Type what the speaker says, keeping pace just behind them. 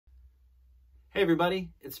Hey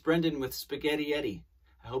everybody, it's Brendan with Spaghetti Eddie.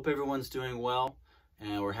 I hope everyone's doing well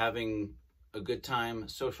and we're having a good time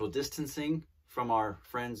social distancing from our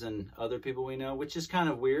friends and other people we know, which is kind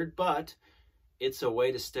of weird, but it's a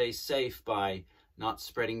way to stay safe by not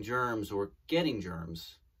spreading germs or getting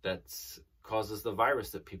germs that causes the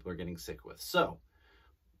virus that people are getting sick with. So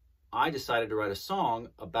I decided to write a song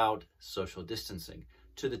about social distancing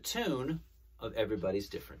to the tune of Everybody's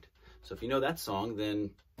Different. So if you know that song,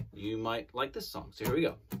 then you might like this song. So here we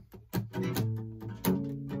go.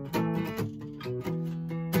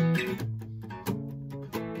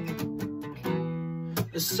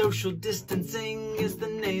 Social distancing is the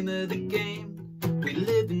name of the game. We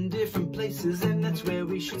live in different places and that's where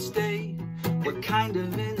we should stay. We're kind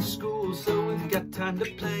of in school, so we've got time to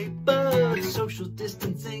play. But social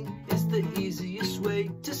distancing is the easiest way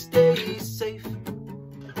to stay safe.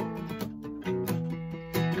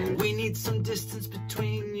 We need some distance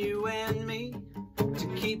between you and me to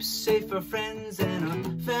keep safe our friends and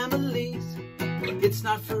our families. It's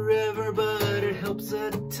not forever, but it helps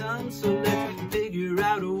a ton. So let's figure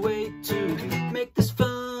out a way to make this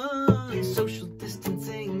fun. Social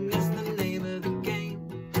distancing is the name of the game.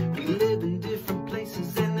 We live in different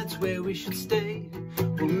places and that's where we should stay.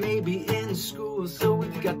 We're maybe in school, so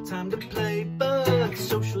we've got time to play. But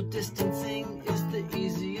social distancing is the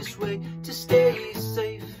easiest way to stay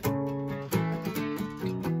safe.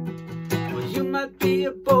 You might be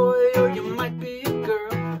a boy or you might be a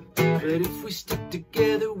girl, but if we stick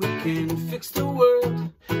together we can fix the world.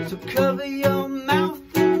 So cover your mouth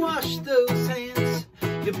and wash those hands.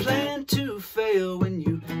 You plan to fail when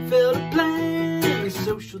you fail to plan.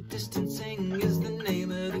 Social distancing is the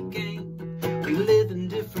name of the game. We live in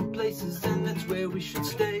different places and that's where we should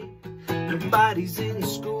stay. Nobody's in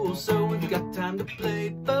school, so we've got time to play.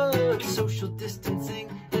 But social distancing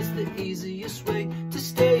is the easiest way to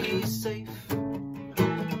stay safe.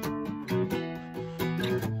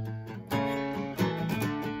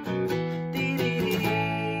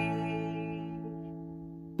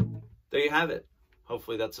 There you have it.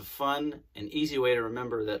 Hopefully that's a fun and easy way to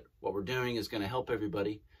remember that what we're doing is going to help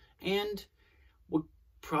everybody. And we'll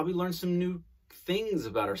probably learn some new things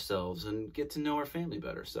about ourselves and get to know our family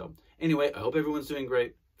better. So anyway, I hope everyone's doing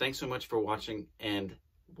great. Thanks so much for watching and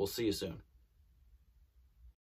we'll see you soon.